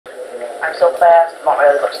learn so fast. Not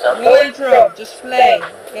really, but still. No intro, just play.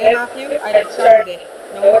 Okay, Matthew? I started it.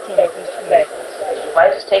 No intro, just play. Why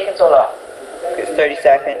is this taking so long? It's 30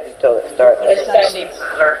 seconds till it starts. Especially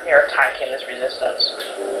they're tanking this resistance.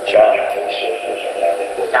 Shut.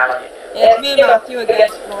 Damn it. Yeah, it's me and Matthew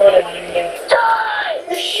against Florida.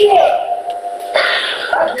 Die! Shit!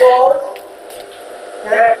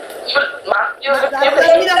 Matthew,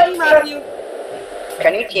 Matthew.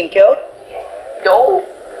 Can you team kill? no.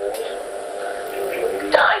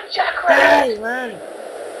 Die, Jackrabbit! Hey, man.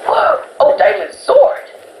 Whoa! Oh, diamond sword!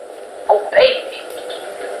 Oh, baby!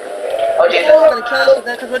 Oh, Jesus. I'm gonna kill us with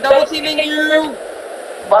that because we're double teaming you.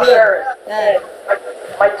 Buzzers! Yeah.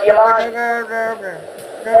 My diamond!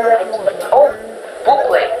 Oh,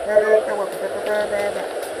 bootleg!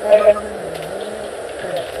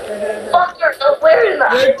 Buzzers! Oh, where is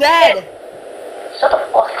that? You're dead. Shut the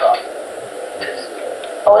fuck up.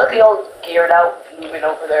 Oh, look at the old geared out moving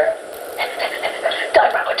over there. Die,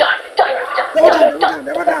 Rambo, die! Die, Rambo, die!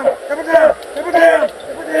 Double down.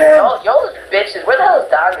 Oh, y'all bitches. Where the hell is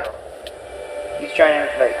Daniel? He's trying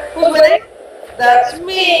to like. Who's winning? That's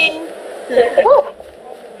me. Woo!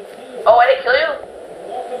 Oh, I didn't kill you?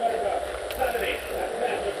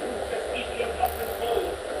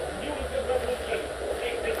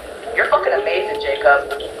 You're fucking amazing, Jacob.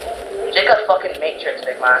 Jacob's fucking Matrix,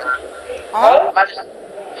 big man. Oh? Man,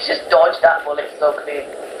 he just dodged that bullet so clean.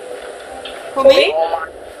 For me? Oh my.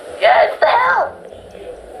 Yeah, what the hell?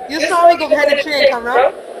 You saw me go behind the tree and come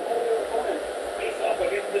around?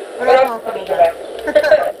 What else want to do?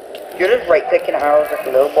 You're just right clicking arrows like a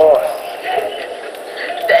little boss.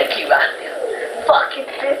 Thank you, man. Fucking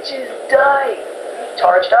bitches, die.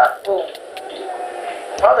 Charged up, boom.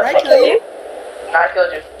 Did I kill you? Nah, I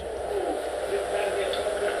killed you.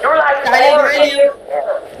 You're lagging. Daniel.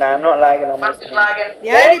 Nah, I'm not lagging on my I'm just lagging.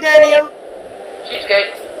 Yeah, Daniel.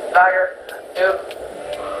 Cheesecake. Lagger. Noob.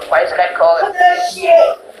 Why is that calling?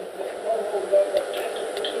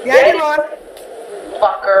 Yeah, you on.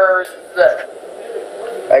 Fuckers.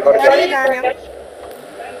 I gotta Yeah, get Daniel.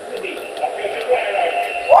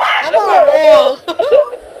 I'm on a roll.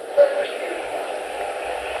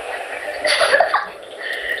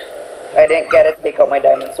 I didn't get it. Take out my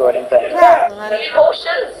diamond sword in time. These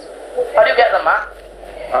potions? How do you get them, man?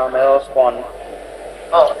 It'll spawn.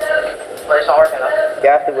 Oh. But it's not working though. You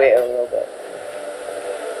have to wait a little bit.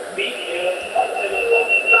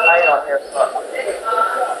 I don't hear stuff.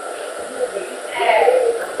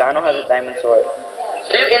 Dano has a diamond sword.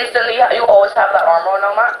 So you instantly, you always have that armor on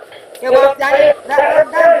now, Matt? Yeah, well, Daniel.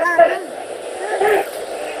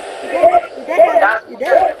 You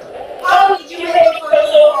dead. How did you make it for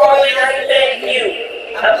so far when I can thank you?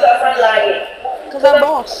 I'm lying. Because I'm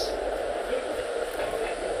boss.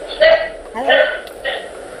 Hello.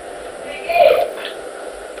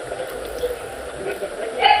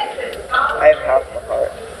 I have half the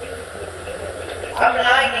heart. I'm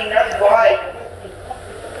lying, that's why.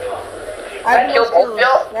 I have no killed both skills,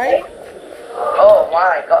 y'all? right? Oh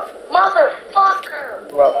my god.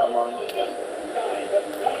 Motherfucker! Welcome on.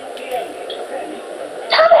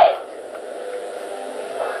 Damn it!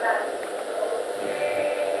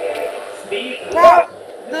 Wow,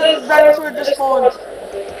 the dinosaur just spawned.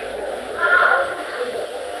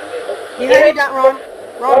 Behind you, Ron.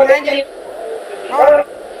 Ron, behind you. Ron.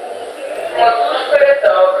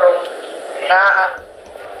 Nah.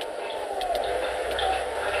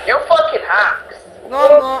 You fucking hacks.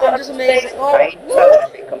 No, I'm just amazing. Oh, I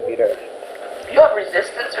have a computer. You have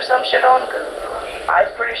resistance or some shit on? Cause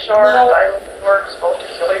I'm pretty sure No. I were supposed to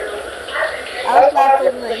kill you. I was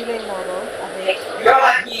laughing that you didn't know though, I think. You're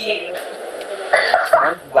lucky.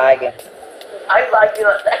 I'm lagging. I like you.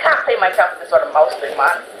 I can't play Minecraft with this sort of mouse thing,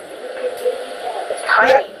 man. It's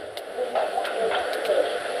tiny.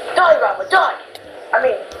 Die, Rama, die! I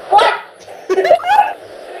mean, what?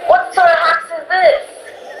 What sort of hacks is this?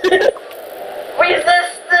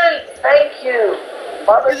 Resistance! Thank you.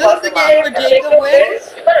 Is this the game where Jacob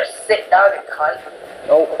wins? You better sit down, you cunt.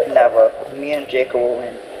 Nope, never. Me and Jacob will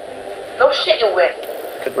win. No shit, you win.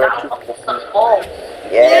 Cause we're Now too fucking sucks balls.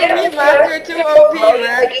 Yeah, Yeah. me and Matthew are too OP, How did I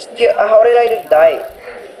man. just die?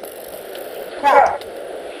 Crap.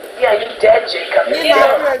 Yeah, you dead, Jacob. Me and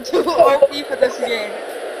Matthew are too OP for this game.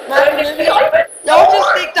 Matthew, maybe y'all just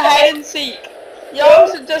take the hide and seek. Y'all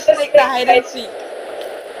should just take the hide and seek.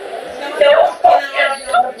 Yeah.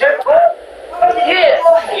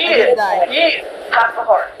 Half a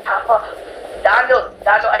heart. Daniel, I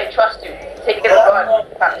trust you. Take it as God.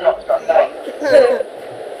 No, stop.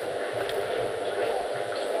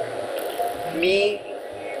 Me?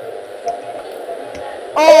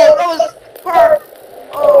 Oh, that was perfect.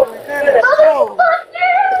 Oh my goodness. Oh.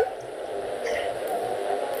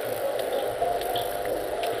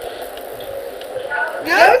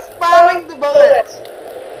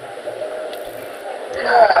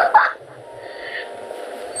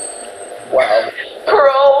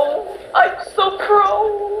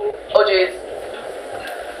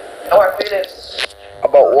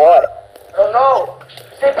 About what? I don't know.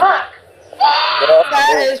 Stay back. Get off the That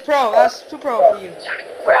boat. is pro. That's too pro for you.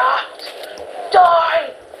 Rat.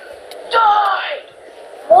 Die. Die.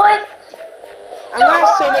 What? I'm gonna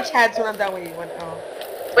have so much heads when I'm done with you.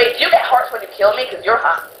 Wait, do you get hearts when you kill me? Because you're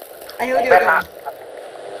hot. I heal you Red again. hot.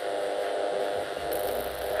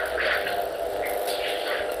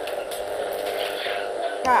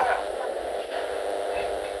 Crap.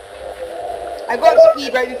 I got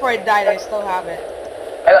speed right before I died. I still have it.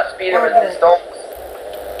 I got speed over Okay. the stones.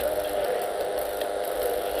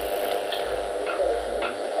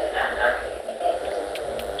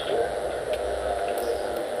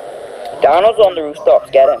 Donald's on the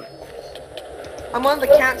rooftops, get him. I'm on the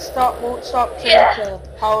can't stop, won't stop train to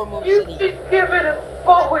Power Move You City. should give it a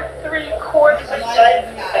forward 3/4.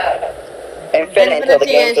 Infinite until the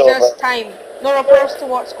Infinity game's is just over. time. No, first to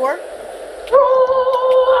what score?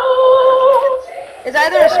 Is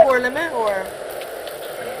either a score limit or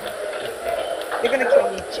you're gonna kill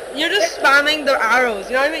me. You're just spamming the arrows.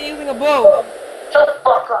 You're not even using a bow. Shut the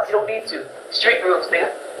fuck up, you don't need to. Street rules,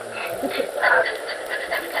 nigga.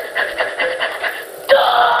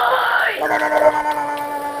 Die!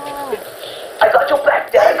 I got your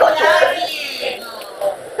back, Dad. I got your back.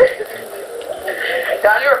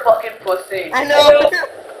 Dad, you're a fucking pussy. I know.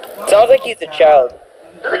 Sounds like he's a child.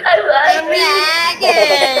 I'm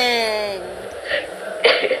lagging.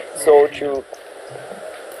 So true.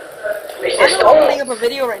 I'm opening up a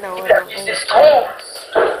video right now. I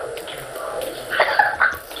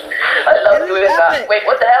love doing that. Wait,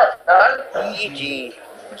 what the hell, son? GG.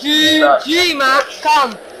 GG, Max,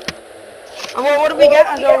 come. And what do we get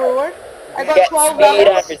as our reward? I got Get 12 speed levels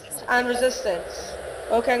and resistance. and resistance.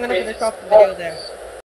 Okay, I'm gonna finish off the video there.